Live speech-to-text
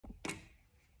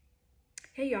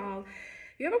Hey y'all,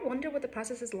 you ever wonder what the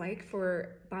process is like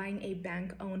for buying a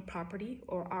bank-owned property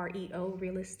or REO,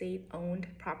 real estate owned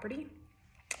property?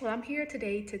 Well, I'm here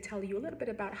today to tell you a little bit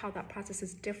about how that process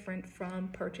is different from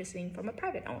purchasing from a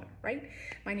private owner, right?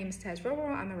 My name is Taz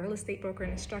Roro. I'm a real estate broker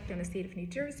and instructor in the state of New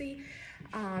Jersey.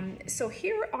 So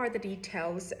here are the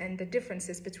details and the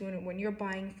differences between when you're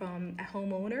buying from a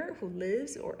homeowner who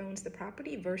lives or owns the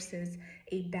property versus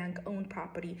a bank-owned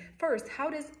property. First, how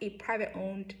does a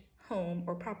private-owned home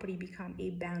or property become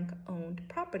a bank-owned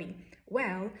property?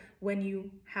 Well, when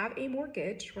you have a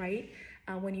mortgage, right?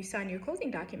 When you sign your closing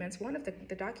documents, one of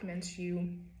the documents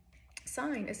you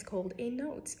sign is called a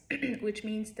note, which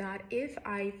means that if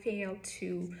I fail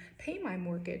to pay my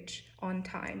mortgage on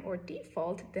time or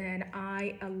default, then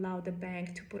I allow the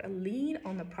bank to put a lien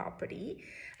on the property.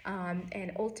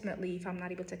 And ultimately, if I'm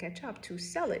not able to catch up, to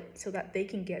sell it so that they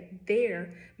can get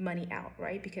their money out,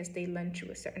 right? Because they lent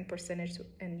you a certain percentage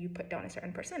and you put down a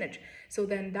certain percentage. So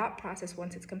then that process,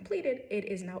 once it's completed, it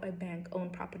is now a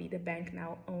bank-owned property. The bank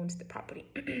now owns the property.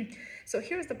 So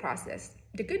here's the process.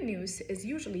 The good news is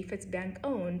usually if it's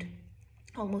bank-owned,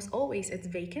 almost always it's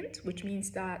vacant, which means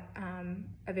that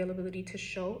availability to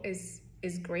show is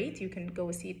great. You can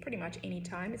go see it pretty much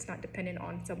anytime. It's not dependent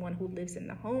on someone who lives in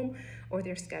the home or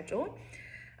their schedule.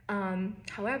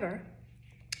 However,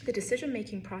 the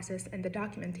decision-making process and the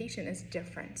documentation is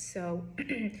different. So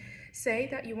say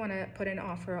that you want to put an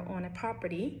offer on a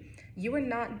property, you are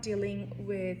not dealing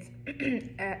with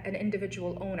an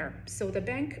individual owner. So the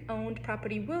bank-owned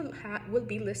property will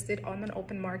be listed on an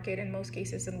open market in most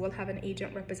cases and will have an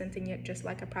agent representing it just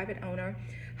like a private owner.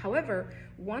 However,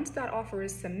 once that offer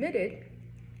is submitted,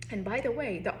 and by the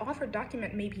way, the offer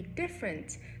document may be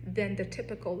different than the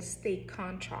typical state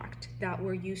contract that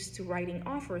we're used to writing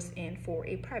offers in for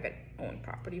a private owned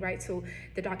property, right? So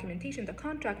the documentation, the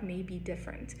contract may be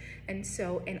different.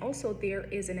 And also there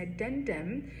is an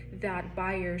addendum that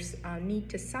buyers need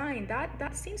to sign.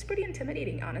 That seems pretty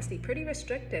intimidating, honestly, pretty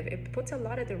restrictive. It puts a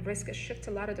lot of the risk, it shifts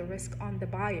a lot of the risk on the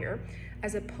buyer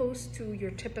as opposed to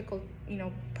your typical,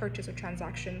 purchase or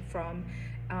transaction from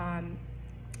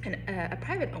a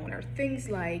private owner. Things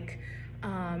like,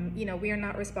 we are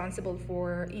not responsible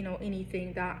for,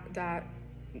 anything that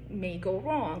may go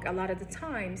wrong. A lot of the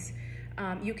times,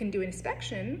 you can do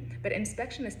inspection, but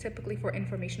inspection is typically for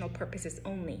informational purposes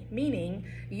only, meaning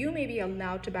you may be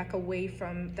allowed to back away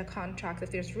from the contract if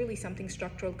there's really something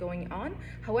structural going on.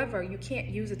 However, you can't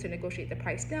use it to negotiate the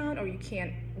price down, or you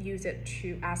can't use it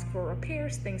to ask for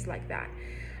repairs, things like that.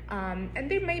 And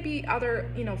there may be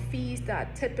other, fees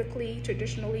that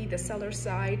traditionally, the seller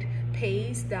side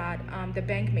pays that the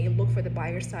bank may look for the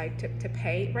buyer side to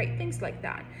pay, right? Things like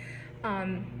that.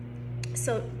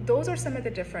 So those are some of the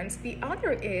difference. The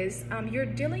other is you're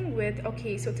dealing with,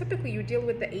 so typically you deal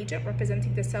with the agent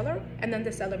representing the seller, and then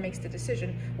the seller makes the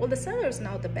decision. Well, the seller is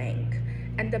now the bank,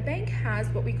 and the bank has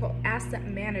what we call asset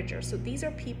managers. So these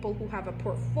are people who have a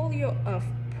portfolio of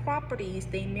properties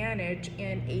they manage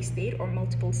in a state or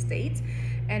multiple states,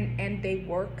 and they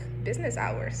work business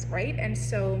hours, right? And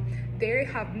so they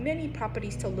have many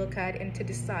properties to look at and to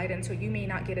decide, and so you may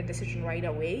not get a decision right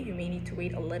away. You may need to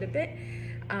wait a little bit.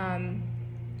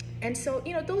 And so,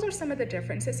 those are some of the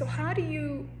differences. So how do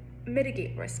you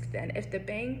mitigate risk then? If the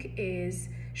bank is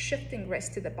shifting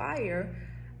risk to the buyer,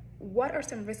 what are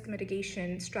some risk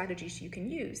mitigation strategies you can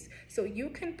use? So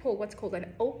you can pull what's called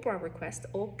an OPRA request,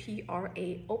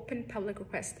 OPRA, Open Public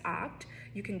Request Act.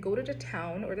 You can go to the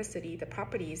town or the city the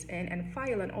property is in and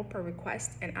file an OPRA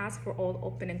request and ask for all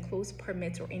open and closed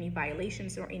permits or any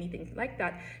violations or anything like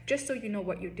that, just so you know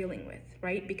what you're dealing with,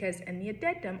 right? Because in the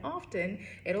addendum, often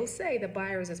it'll say the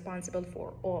buyer is responsible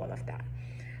for all of that.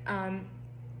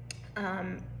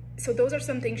 So those are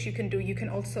some things you can do. You can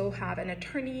also have an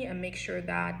attorney and make sure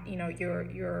that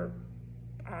your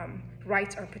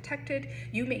rights are protected.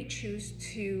 You may choose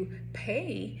to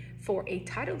pay for a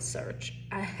title search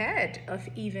ahead of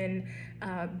even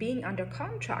being under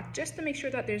contract, just to make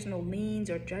sure that there's no liens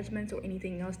or judgments or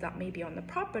anything else that may be on the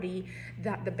property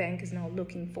that the bank is now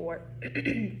looking for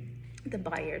the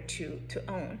buyer to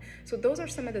own. So those are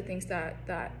some of the things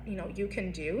that you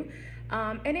can do.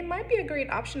 And it might be a great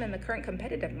option in the current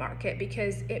competitive market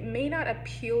because it may not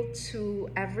appeal to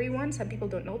everyone. Some people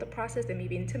don't know the process, they may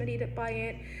be intimidated by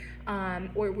it,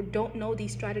 or don't know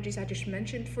these strategies I just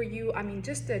mentioned for you. I mean,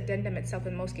 just the addendum itself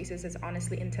in most cases is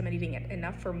honestly intimidating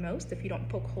enough for most if you don't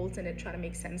poke holes in it, try to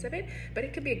make sense of it. But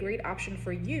it could be a great option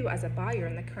for you as a buyer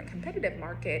in the current competitive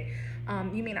market.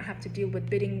 You may not have to deal with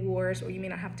bidding wars, or you may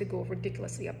not have to go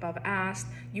ridiculously above ask.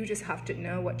 You just have to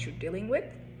know what you're dealing with,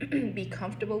 be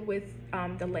comfortable with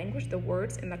the language, the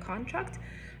words in the contract,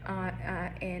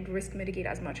 and risk mitigate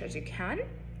as much as you can.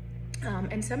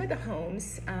 And some of the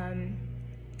homes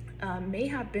may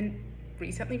have been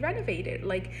recently renovated,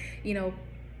 like,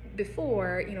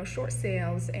 before, short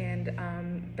sales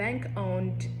and bank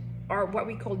owned are what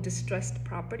we call distressed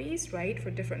properties, right?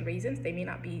 For different reasons. They may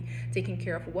not be taken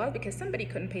care of well because somebody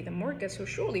couldn't pay the mortgage, so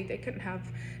surely they couldn't have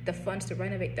the funds to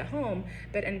renovate the home.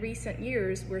 But in recent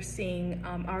years, we're seeing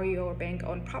REO or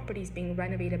bank-owned properties being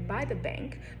renovated by the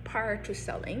bank prior to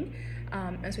selling.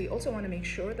 And so you also want to make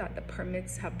sure that the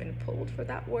permits have been pulled for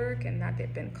that work and that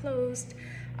they've been closed.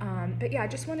 But yeah, I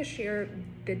just want to share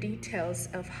the details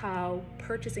of how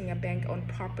purchasing a bank-owned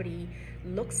property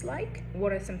looks like.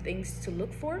 What are some things to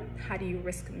look for? How do you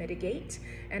risk mitigate?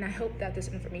 And I hope that this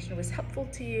information was helpful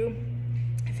to you.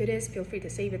 If it is, feel free to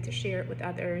save it to share it with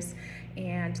others.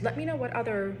 And let me know what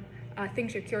other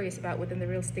things you're curious about within the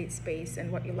real estate space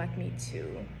and what you'd like me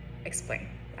to explain.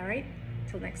 All right,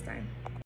 till next time.